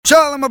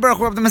Shalom Baruch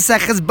of the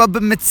Masechus Baba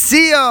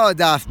Metziah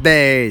Daf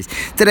Beis.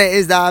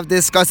 Today's Daf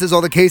discusses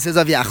all the cases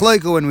of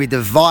Yachloiku when we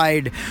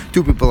divide.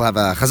 Two people have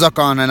a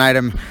chazaka on an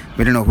item.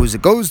 We don't know whose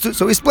it goes to,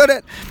 so we split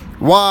it.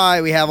 Why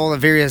we have all the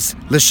various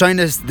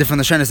Lashonis,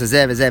 different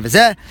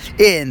Lashonis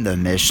in the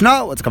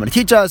Mishnah. What's it coming to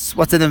teach us?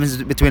 What's the difference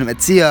between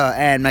Metziah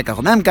and Mekach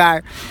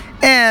Memkar?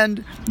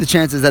 And the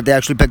chances that they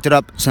actually picked it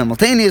up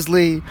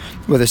simultaneously.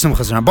 Whether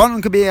Simchas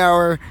Rabbanon could be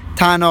our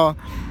Tana.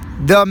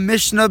 The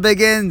Mishnah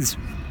begins.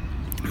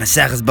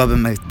 Masechus Baba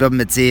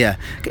Metziah.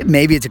 Okay,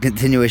 maybe it's a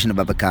continuation of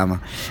Baba Kama.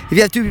 If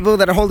you have two people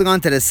that are holding on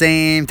to the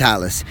same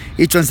talus,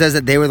 each one says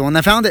that they were the one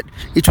that found it.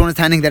 Each one is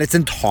telling that it's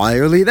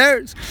entirely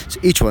theirs. So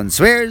each one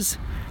swears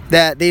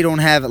that they don't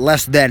have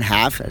less than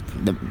half.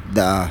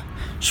 The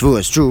shvu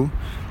is true.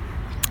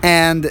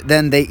 And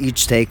then they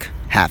each take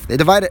half. They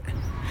divide it.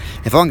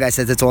 If one guy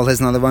says it's all his,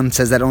 another one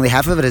says that only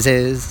half of it is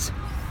his,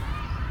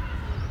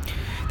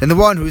 then the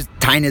one who's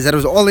tiny is that it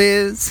was all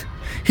his,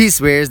 he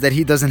swears that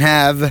he doesn't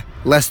have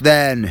less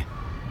than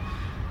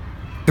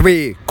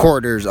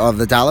 3/4 of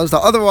the talus. The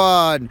other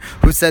one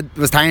who said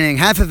was tinying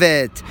half of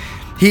it,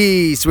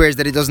 he swears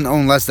that he doesn't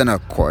own less than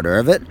 1/4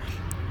 of it.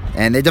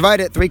 And they divide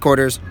it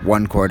 3/4,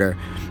 1/4.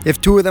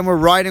 If two of them were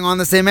riding on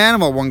the same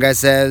animal, one guy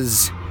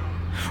says,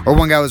 or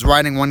one guy was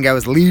riding, one guy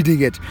was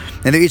leading it,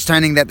 and they're each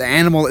tinying that the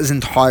animal is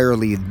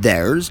entirely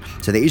theirs.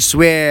 So they each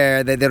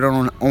swear that they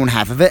don't own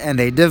half of it, and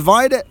they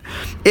divide it.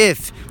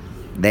 If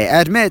they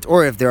admit,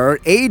 or if there are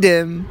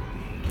Eidim,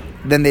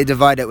 then they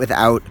divide it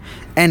without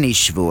any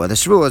shvuah. The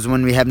shvuah is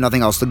when we have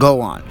nothing else to go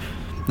on.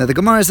 Now the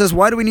Gemara says,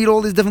 why do we need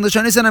all these different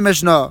Lashonis in our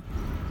Mishnah?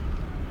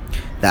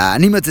 The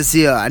Ani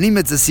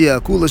Metziah,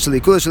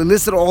 Kulashali,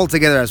 listed all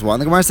together as one.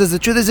 The Gemara says the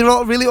truth is it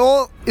really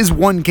all is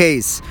one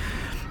case.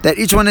 That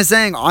each one is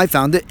saying, I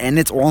found it and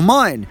it's all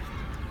mine.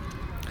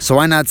 So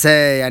why not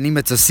say Ani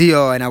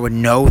Metziah, and I would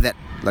know that,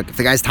 like, if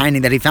the guy's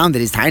tinying that he found it,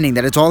 he's tinying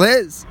that it's all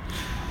his.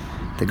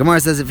 The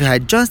Gemara says if I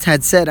just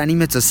had said Ani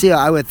Metziah,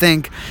 I would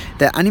think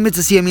that Ani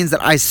Metziah means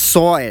that I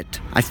saw it.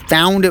 I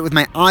found it with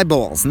my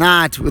eyeballs,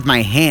 not with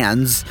my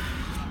hands.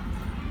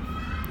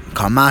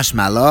 Kamash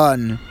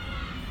malon.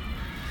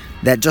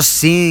 That just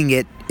seeing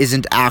it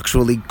isn't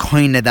actually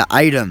kind of the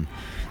item.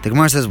 The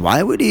Gemara says,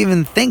 why would you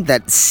even think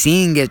that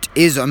seeing it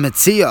is a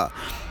Metziah?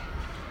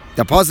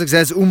 The pasuk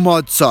says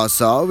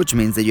umatzasa, which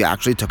means that you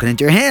actually took it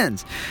into your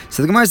hands.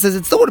 So the Gemara says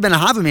it still would have been a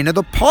havamina.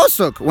 The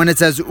pasuk, when it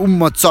says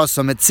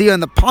umatzasa Metziah,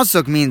 and the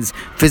pasuk means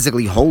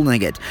physically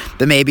holding it.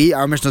 But maybe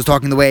our Mishnah is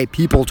talking the way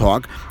people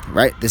talk,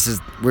 right?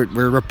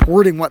 We're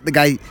reporting what the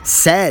guy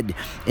said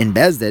in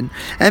Bezdin,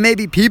 and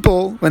maybe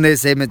people, when they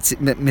say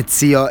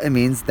Metziah, it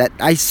means that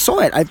I saw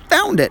it, I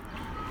found it,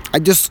 I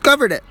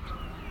discovered it.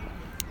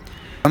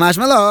 Amash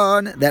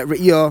malon, that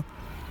Re'iyah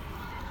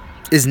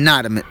is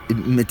not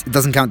it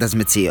doesn't count as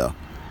Metziah.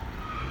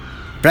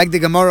 Brag the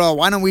Gemara,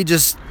 why don't we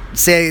just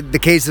say the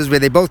cases where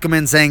they both come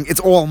in saying it's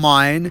all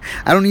mine?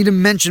 I don't need to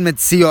mention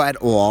Metziah at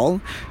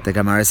all. The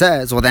Gemara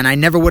says, well then I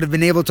never would have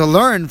been able to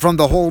learn from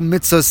the whole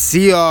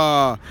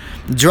Metziah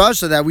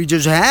drasha that we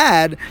just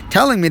had,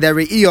 telling me that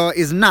Re'iyah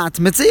is not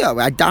Metziah.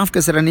 I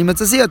dafka said Ani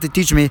Metziah to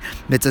teach me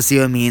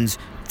Metziah means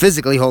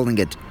physically holding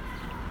it.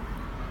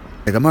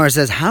 The Gemara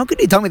says, how could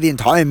you tell me the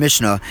entire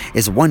Mishnah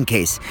is one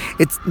case?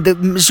 It's the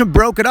Mishnah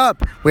broke it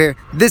up, where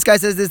this guy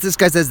says this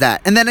guy says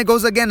that. And then it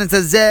goes again and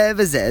says, Zeh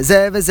v'zeh,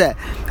 Zeh v'zeh.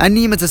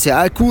 Ani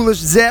Metziah,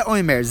 Kulish, Zeh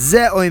oimer,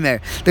 Zeh oimer.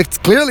 That's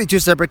clearly two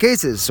separate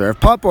cases. Or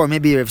Papa, or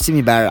maybe if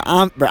Simi Bar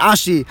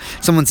Ashi,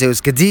 someone says it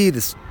was Kadi,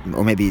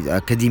 or maybe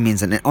Kadi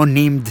means an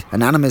unnamed,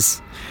 anonymous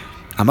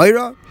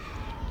Amayra.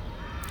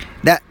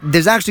 That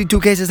there's actually two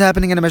cases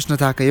happening in a Mishnah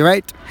Taka, you're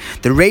right?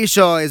 The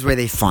Reisha is where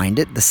they find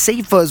it. The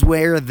Seifa is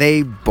where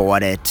they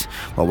bought it.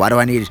 Well, why do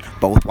I need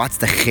both? What's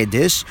the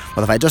Chiddush?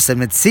 Well, if I just said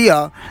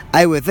Metziah,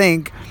 I would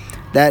think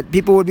that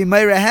people would be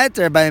Meira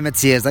Heter by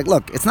Metziah. It's like,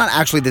 look, it's not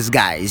actually this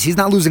guy's. He's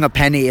not losing a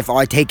penny if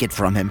I take it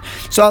from him.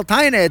 So I'll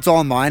tie it, it's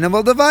all mine, and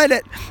we'll divide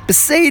it.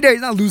 Beseder,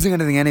 he's not losing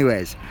anything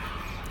anyways.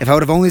 If I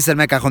would have only said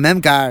Mekach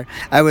Memkar,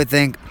 I would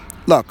think,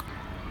 look,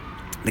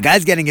 the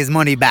guy's getting his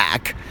money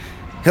back.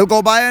 He'll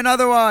go buy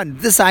another one.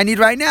 This I need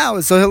right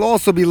now. So he'll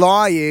also be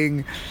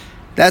lying.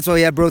 That's why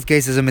we have both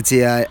cases of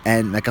Metziah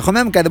and Mekach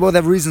Memkar. They both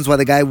have reasons why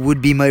the guy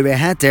would be Meireh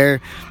Heter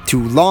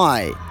to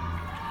lie.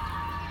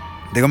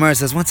 The Gemara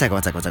says, one second.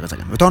 We're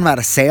talking about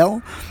a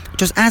sale?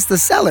 Just ask the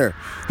seller.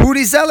 Who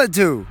did he sell it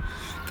to?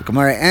 The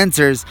Gemara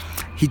answers,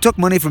 he took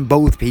money from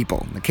both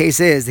people. The case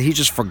is that he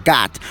just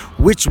forgot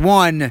which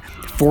one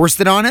forced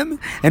it on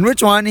him and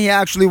which one he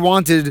actually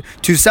wanted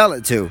to sell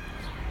it to.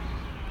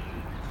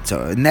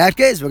 So in that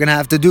case, we're going to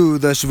have to do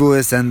the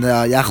Shavuos and the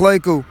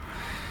Yachloiku.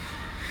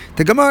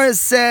 The Gemara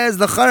says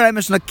the Charai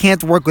Mishnah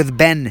can't work with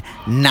Ben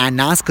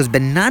Nanas, because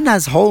Ben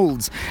Nanas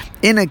holds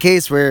in a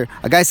case where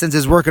a guy sends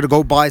his worker to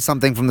go buy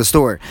something from the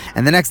store,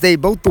 and the next day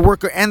both the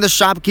worker and the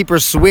shopkeeper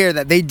swear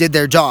that they did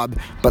their job,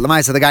 but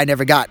Lamaisa, the guy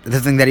never got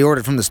the thing that he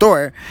ordered from the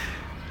store.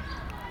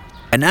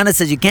 And Nana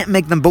says you can't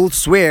make them both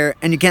swear,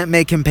 and you can't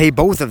make him pay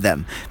both of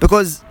them,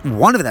 because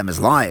one of them is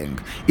lying.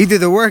 Either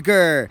the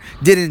worker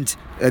didn't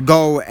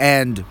go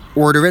and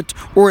order it,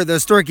 or the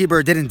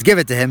storekeeper didn't give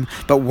it to him,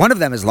 but one of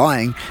them is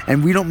lying,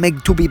 and we don't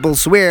make two people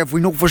swear if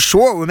we know for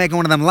sure we're making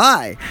one of them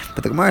lie.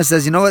 But the Gemara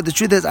says, you know what, the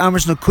truth is our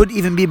Mishnah could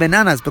even be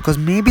bananas, because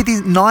maybe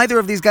neither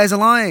of these guys are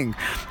lying.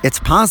 It's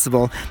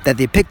possible that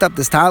they picked up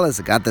this talis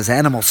and got this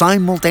animal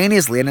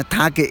simultaneously, and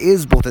Ataka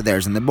is both of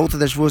theirs, and then both of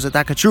their shvuas are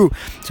Ataka true.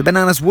 So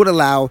bananas would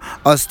allow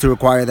us to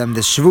require them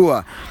this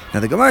shvua.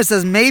 Now the Gemara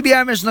says maybe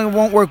our Mishnah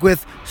won't work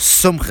with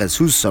sumchas.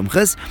 Who's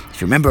sumchas?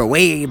 If you remember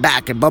way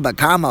back in Baba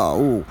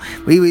Kama,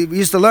 we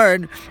used to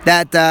learn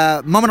that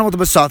Maman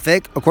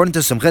Safik, according to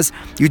sumchas,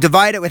 you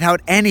divide it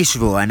without any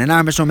shvua, and in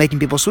our Mishnah making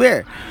people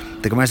swear.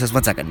 The Gemara says,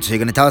 1 second, so you're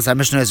going to tell us our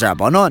Mishnah is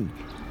Rabbanon.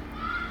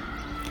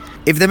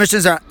 If the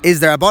Mishnah is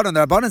the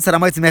Rabbanon said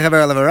Hametz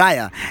Mechaber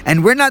Levaraya,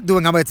 and we're not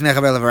doing Hametz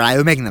Mechaber Levaraya,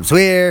 we're making them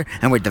swear,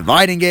 and we're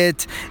dividing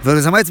it. If it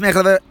was Hametz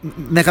Mechaber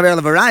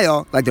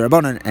Levaraya, like the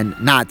Rabbanon, and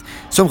not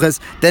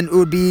Sumchas, then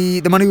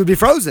the money would be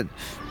frozen.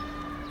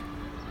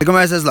 The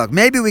Gemara says, look,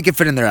 maybe we can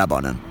fit in the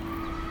Rabbanon,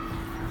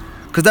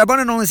 because the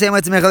Rabbanon only say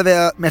Hametz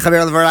Mechaber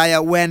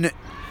Levaraya when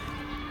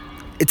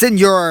it's in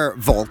your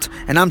vault,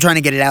 and I'm trying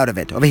to get it out of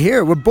it. Over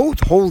here, we're both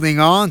holding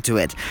on to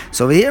it.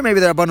 So over here, maybe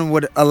the Rabbanon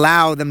would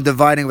allow them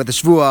dividing with the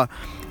Shvua,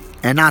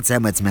 and not say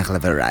Hametz Mechaber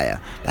Levaraya.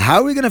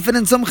 How are we going to fit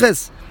in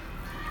Sumchis?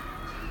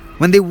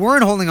 When they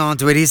weren't holding on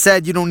to it, he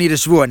said, you don't need a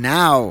Shvua.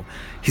 Now,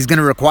 he's going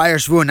to require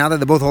Shvua, now that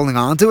they're both holding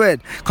on to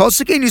it. Kol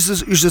Shekin,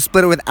 you should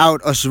split it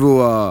without a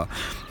Shvua.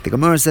 The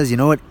Gemara says, you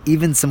know what?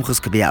 Even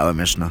Sumchis could be our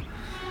Mishnah.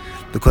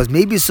 Because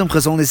maybe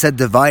Sumchas only said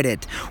divide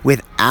it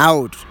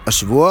without a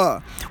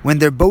Shavua when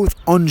they're both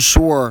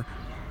unsure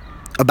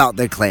about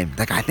their claim.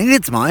 Like, I think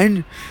it's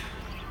mine.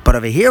 But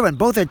over here, when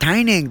both are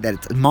tining that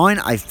it's mine,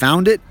 I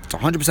found it, it's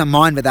 100%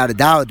 mine without a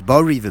doubt,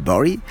 Bari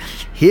v'Bari.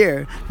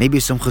 Here, maybe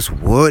Sumchas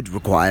would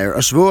require a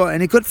Shavua,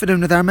 and he could fit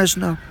in with our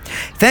Mishnah.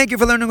 Thank you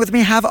for learning with me.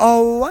 Have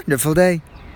a wonderful day.